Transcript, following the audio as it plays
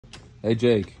Hey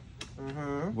Jake,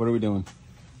 what are we doing?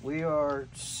 We are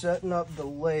setting up the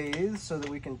lathe so that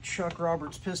we can chuck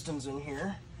Robert's pistons in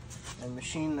here and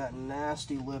machine that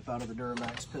nasty lip out of the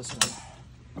Duramax piston.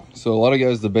 So a lot of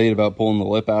guys debate about pulling the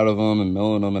lip out of them and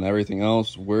milling them and everything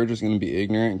else. We're just going to be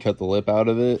ignorant and cut the lip out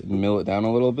of it and mill it down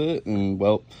a little bit. And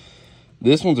well,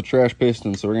 this one's a trash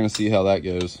piston, so we're going to see how that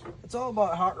goes. It's all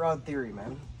about hot rod theory,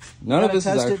 man. None of this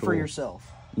is test actual, it for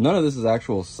yourself. None of this is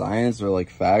actual science or like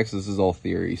facts. This is all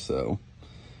theory. So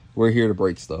we're here to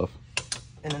break stuff.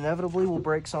 And inevitably we'll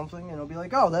break something and it'll be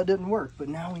like, oh, that didn't work. But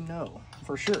now we know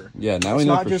for sure. Yeah, now we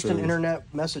know for sure. It's not just an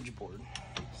internet message board.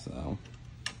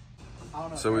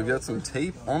 So we've got some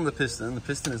tape on the piston. The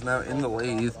piston is now in the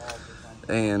lathe.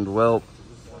 And well,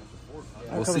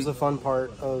 we'll see. That comes the fun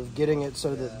part of getting it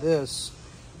so that this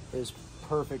is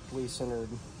perfectly centered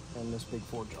in this big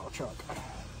 4-jaw chuck.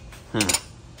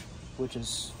 Which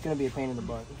is going to be a pain in the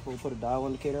butt. We'll put a dial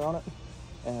indicator on it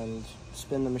and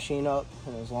spin the machine up,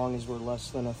 and as long as we're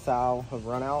less than a thou of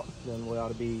run out, then we ought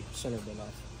to be centered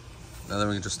enough. Now then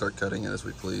we can just start cutting it as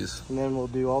we please. And then we'll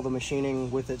do all the machining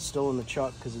with it still in the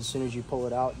chuck, because as soon as you pull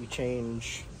it out, you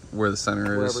change where the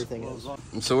center where is. everything is.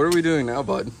 So what are we doing now,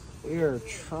 bud? We are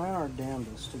trying our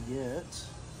damnedest to get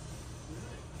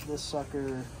this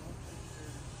sucker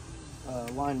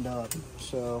lined up.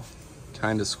 So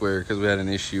kind of square, because we had an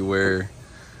issue where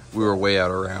we were way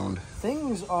out around.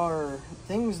 Things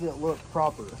that look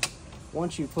proper,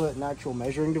 once you put an actual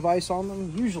measuring device on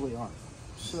them, usually aren't.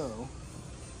 So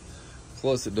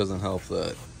plus it doesn't help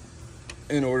that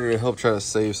in order to help try to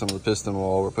save some of the piston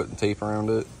wall, we're putting tape around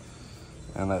it,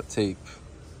 and that tape,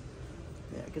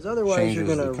 yeah, because otherwise you're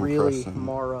gonna really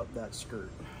mar up that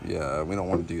skirt. Yeah, we don't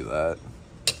want to do that.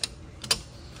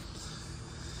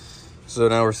 So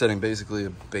now we're setting basically a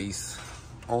base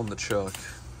on the chuck.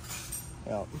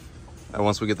 Yep. And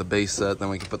once we get the base set, then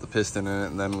we can put the piston in it,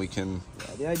 and then we can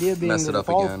the idea being mess it that up if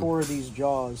all again. 4 of these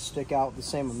jaws stick out the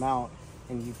same amount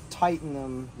and you tighten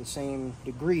them the same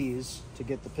degrees to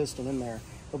get the piston in there,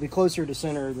 it'll be closer to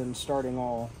center than starting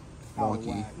all out of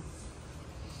whack.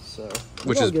 So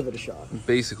we're gonna give it a shot.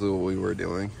 Basically what we were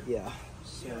doing. Yeah.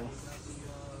 So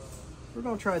we're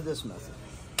gonna try this method.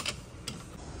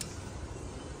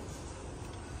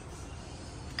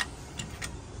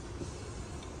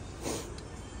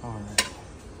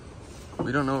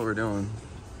 We don't know what we're doing.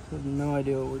 I have no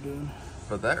idea what we're doing.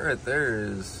 But that right there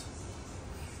is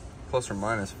plus or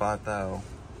minus 5 thou.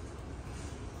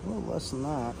 A little less than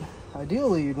that.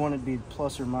 Ideally, you'd want it to be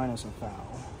plus or minus a thou.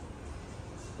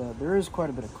 But there is quite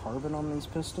a bit of carbon on these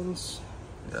pistons.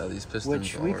 Yeah, these pistons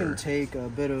which we can take a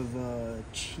bit of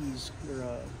cheese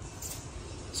or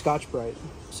Scotch Brite.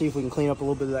 See if we can clean up a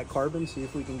little bit of that carbon. See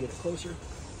if we can get it closer.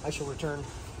 I shall return.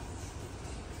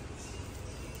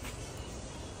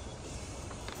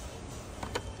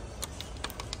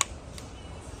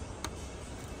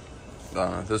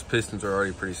 Those pistons are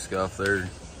already pretty scuffed.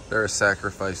 They're a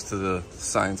sacrifice to the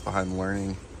science behind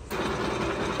learning.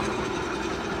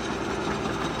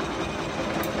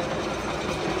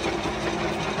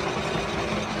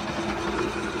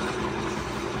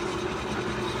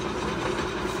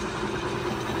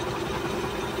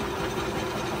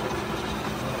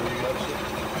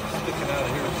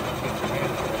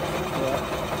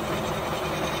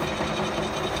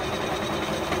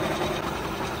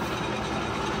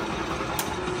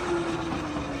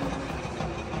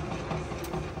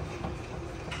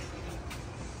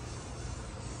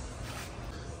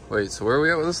 Wait, so where are we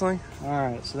at with this thing? All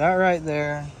right, so that right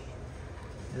there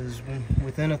is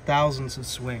within a thousandths of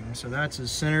swing. So that's as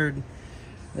centered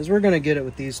as we're gonna get it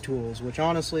with these tools, which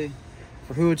honestly,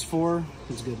 for who it's for,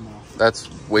 is good enough. That's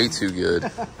way too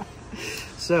good.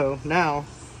 So now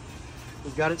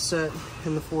we've got it set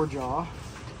in the 4-jaw.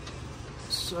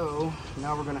 So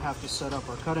now we're gonna have to set up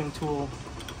our cutting tool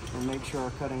and make sure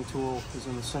our cutting tool is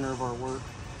in the center of our work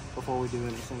before we do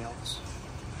anything else.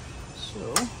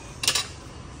 So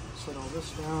set all this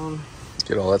down.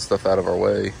 Get all that stuff out of our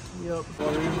way. Yep.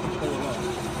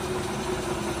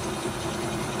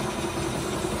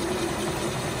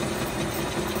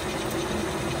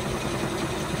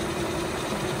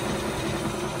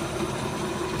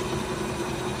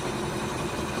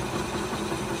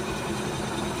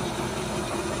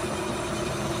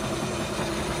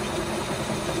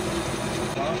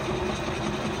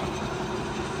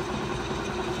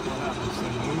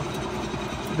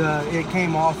 It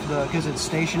came off because it's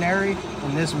stationary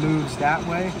and this moves that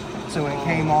way, so it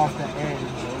came off the edge.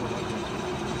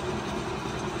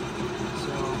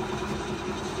 So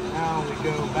now we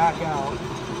go back out.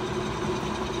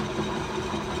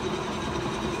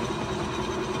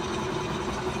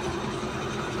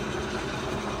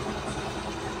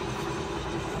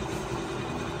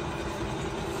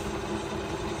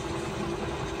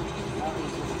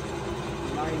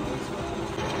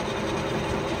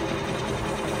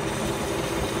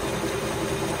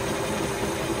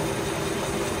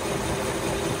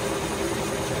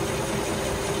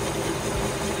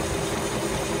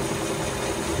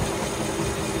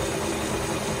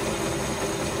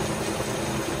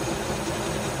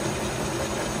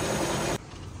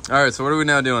 All right, so what are we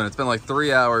now doing? It's been like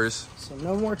 3 hours. So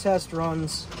no more test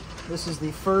runs. This is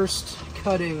the first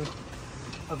cutting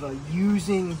of a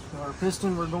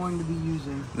piston we're going to be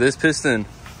using. This piston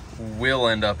will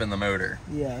end up in the motor.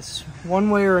 Yes, one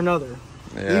way or another.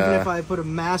 Yeah. Even if I put a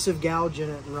massive gouge in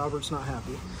it and Robert's not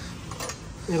happy,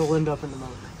 it'll end up in the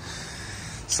motor.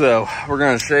 So we're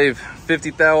gonna shave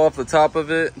 50 thou off the top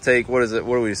of it. Take, what is it?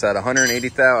 What do we decide? 180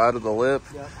 thou out of the lip.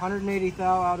 Yep, 180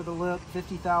 thou out of the lip,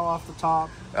 50 thou off the top.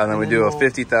 And then we do a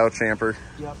 50 thou chamfer.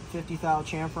 Yep, 50 thou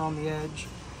chamfer on the edge.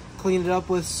 Clean it up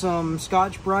with some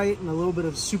Scotch-Brite and a little bit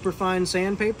of superfine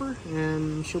sandpaper,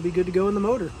 and she'll be good to go in the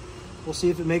motor. We'll see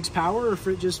if it makes power or if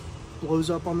it just blows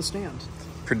up on the stand.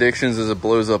 Predictions is it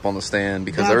blows up on the stand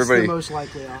because That's everybody, the most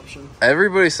likely option.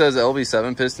 Everybody says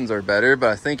LB7 pistons are better, but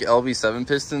I think LB7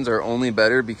 pistons are only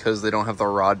better because they don't have the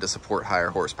rod to support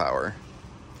higher horsepower.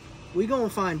 We're going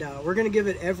to find out. We're going to give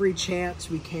it every chance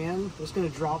we can. It's going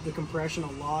to drop the compression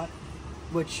a lot,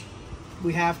 which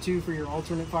we have to for your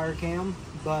alternate fire cam,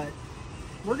 but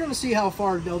we're going to see how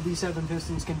far LB7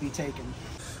 pistons can be taken.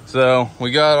 So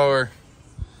we got our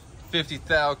 50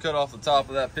 thou cut off the top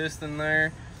of that piston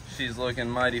there. She's looking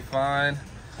mighty fine.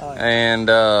 And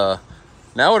now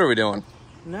what are we doing?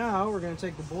 Now we're going to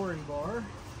take the boring bar.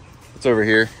 It's over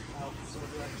here.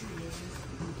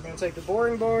 We're going to take the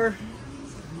boring bar.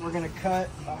 We're going to cut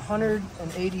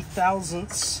 180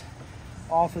 thousandths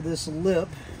off of this lip.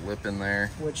 Lip in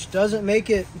there. Which doesn't make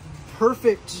it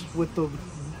perfect with the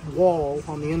wall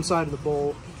on the inside of the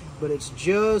bolt, but it's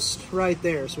just right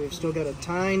there. So we've still got a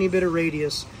tiny bit of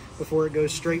radius before it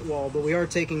goes straight wall, but we are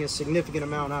taking a significant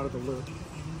amount out of the lip.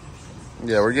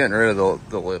 Yeah, we're getting rid of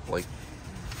the lip, like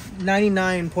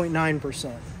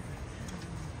 99.9%.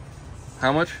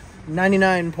 How much?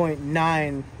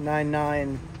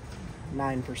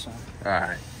 99.9999%. All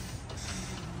right.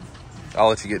 I'll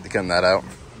let you get to cutting that out.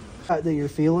 That you're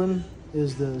feeling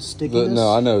is the stickiness.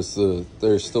 No, I know it's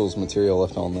there's still some material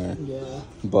left on there. Yeah.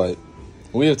 But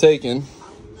we have taken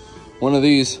one of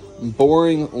these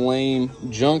boring, lame,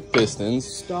 junk pistons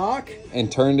stock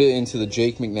and turned it into the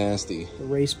Jake McNasty. The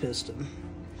race piston.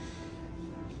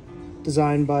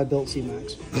 Designed by Built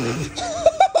C-Max.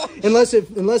 unless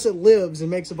it lives and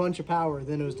makes a bunch of power,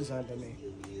 then it was designed by me.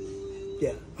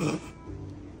 Yeah.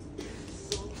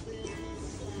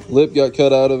 Lip got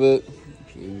cut out of it.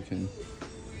 Actually, we can.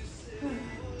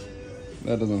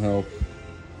 That doesn't help.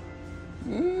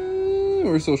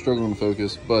 We're still struggling to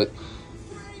focus, but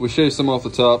we shaved some off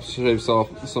the top, shaved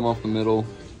some off the middle.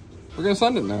 We're gonna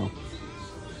sand it now.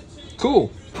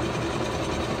 Cool.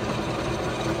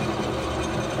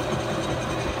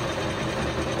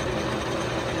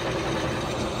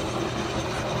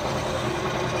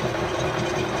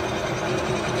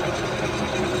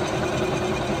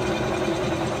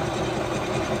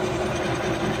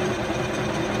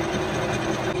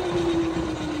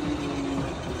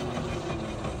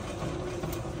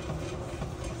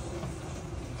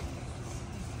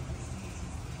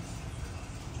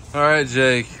 All right,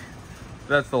 Jake.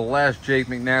 That's the last Jake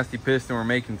McNasty piston we're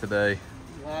making today.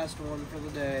 Last one for the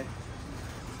day.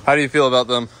 How do you feel about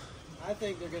them? I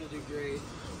think they're going to do great.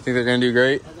 Think they're going to do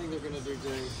great? I think they're going to do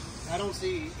great. I don't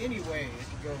see any way it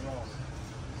could go wrong.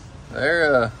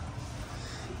 They're,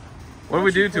 what do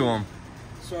we do to them?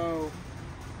 So,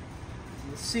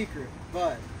 the secret,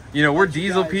 but... You know, we're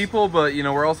diesel people, but, you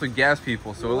know, we're also gas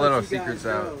people, so we'll let our secrets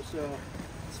out. So,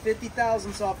 it's 50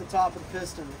 thousandths off the top of the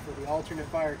piston for the alternate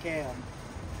fire cam,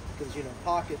 because, you know,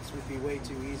 pockets would be way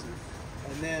too easy.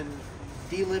 And then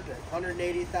delip it,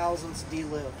 180 thousandths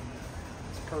delip.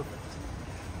 It's perfect.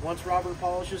 Once Robert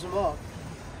polishes them up,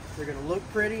 they're going to look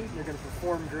pretty, they're going to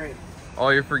perform great. Oh,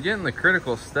 you're forgetting the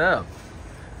critical step.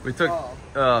 We took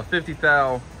 50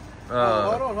 thou.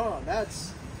 Hold on.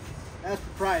 That's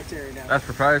proprietary now. That's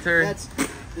proprietary? That's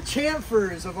the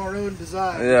chamfers of our own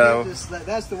design. Yeah.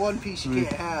 That's the one piece you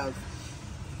can't have.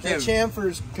 That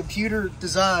chamfer's computer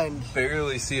designed.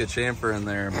 Barely see a chamfer in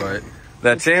there, but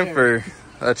that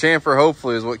chamfer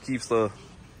hopefully is what keeps the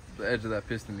edge of that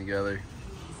piston together.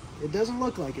 It doesn't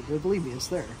look like it, but believe me, it's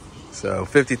there. So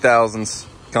 50 thousandths,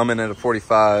 coming at a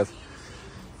 45.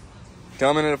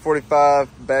 Coming at a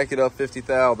 45, back it up 50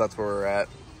 thou, that's where we're at.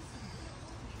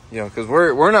 You know, because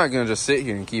we're not going to just sit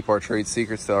here and keep our trade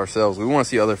secrets to ourselves. We want to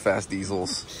see other fast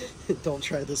diesels. Don't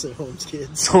try this at home,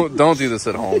 kids. Don't do this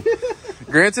at home.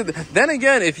 Granted, then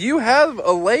again, if you have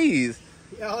a lathe...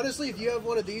 Yeah, honestly, if you have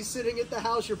one of these sitting at the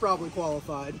house, you're probably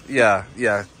qualified. Yeah.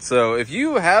 So if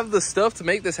you have the stuff to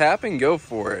make this happen, go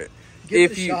for it.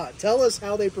 Give it a shot. Tell us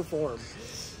how they perform.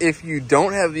 If you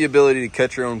don't have the ability to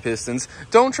cut your own pistons,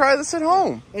 don't try this at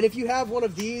home. And if you have one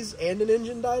of these and an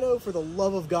engine dyno, for the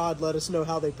love of God, let us know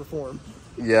how they perform.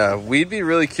 Yeah, we'd be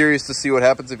really curious to see what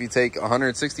happens if you take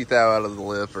 160 thou out of the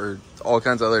lip or all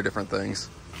kinds of other different things.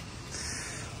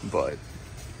 But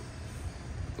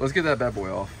let's get that bad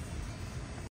boy off.